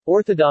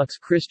Orthodox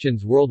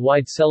Christians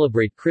worldwide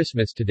celebrate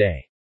Christmas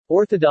today.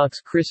 Orthodox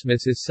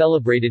Christmas is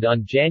celebrated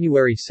on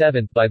January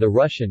 7 by the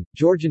Russian,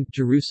 Georgian,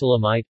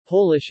 Jerusalemite,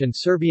 Polish and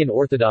Serbian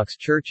Orthodox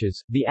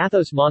churches, the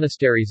Athos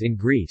monasteries in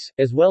Greece,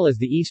 as well as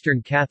the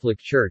Eastern Catholic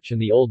Church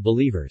and the Old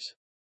Believers.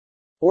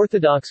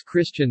 Orthodox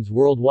Christians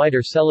worldwide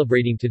are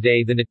celebrating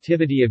today the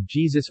Nativity of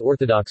Jesus.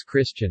 Orthodox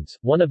Christians,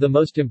 one of the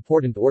most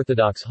important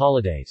Orthodox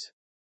holidays.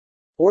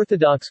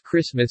 Orthodox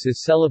Christmas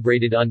is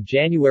celebrated on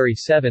January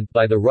 7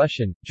 by the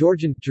Russian,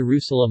 Georgian,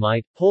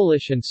 Jerusalemite,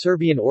 Polish and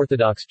Serbian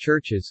Orthodox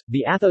churches,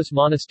 the Athos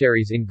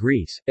monasteries in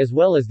Greece, as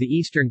well as the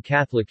Eastern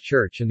Catholic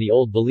Church and the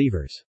Old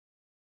Believers.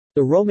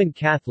 The Roman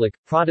Catholic,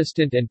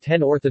 Protestant and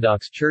 10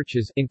 Orthodox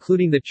churches,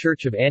 including the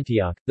Church of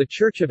Antioch, the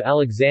Church of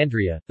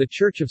Alexandria, the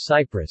Church of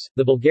Cyprus,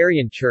 the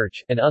Bulgarian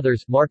Church, and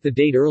others, mark the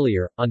date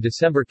earlier, on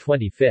December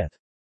 25.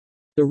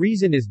 The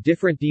reason is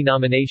different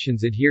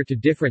denominations adhere to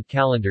different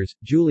calendars,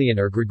 Julian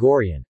or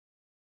Gregorian.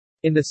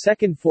 In the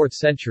 2nd–4th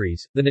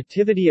centuries, the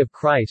Nativity of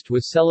Christ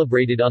was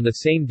celebrated on the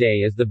same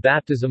day as the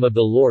baptism of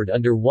the Lord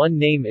under one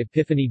name,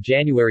 Epiphany,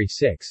 January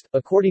 6,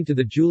 according to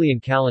the Julian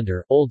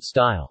calendar, Old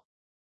Style.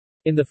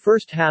 In the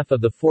first half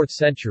of the 4th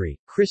century,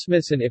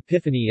 Christmas and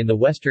Epiphany in the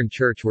Western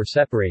Church were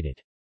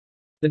separated.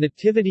 The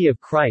Nativity of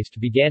Christ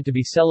began to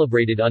be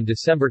celebrated on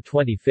December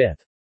 25.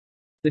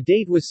 The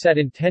date was set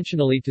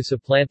intentionally to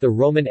supplant the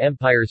Roman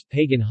Empire's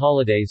pagan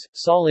holidays,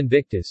 Sol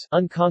Invictus,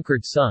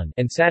 Unconquered Sun,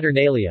 and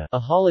Saturnalia, a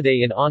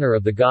holiday in honor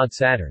of the god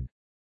Saturn.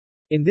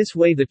 In this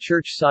way the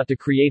Church sought to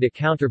create a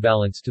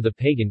counterbalance to the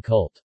pagan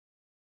cult.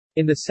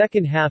 In the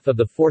second half of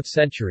the 4th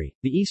century,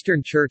 the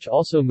Eastern Church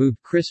also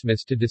moved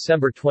Christmas to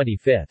December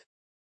 25.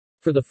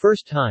 For the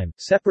first time,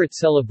 separate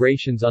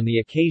celebrations on the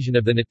occasion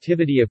of the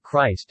Nativity of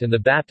Christ and the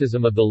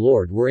baptism of the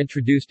Lord were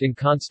introduced in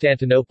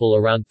Constantinople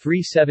around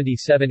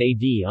 377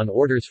 AD on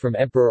orders from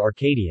Emperor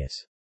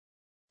Arcadius.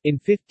 In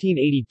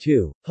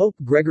 1582, Pope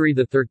Gregory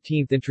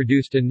XIII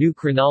introduced a new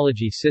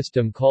chronology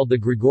system called the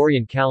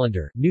Gregorian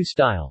calendar, New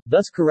Style,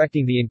 thus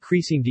correcting the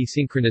increasing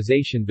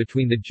desynchronization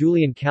between the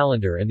Julian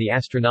calendar and the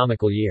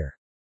astronomical year.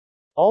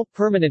 All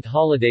permanent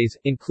holidays,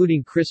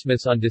 including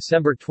Christmas on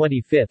December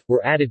 25,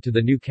 were added to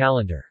the new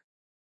calendar.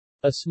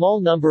 A small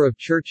number of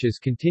churches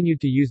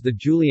continued to use the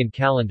Julian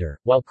calendar,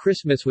 while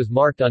Christmas was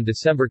marked on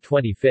December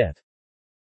 25.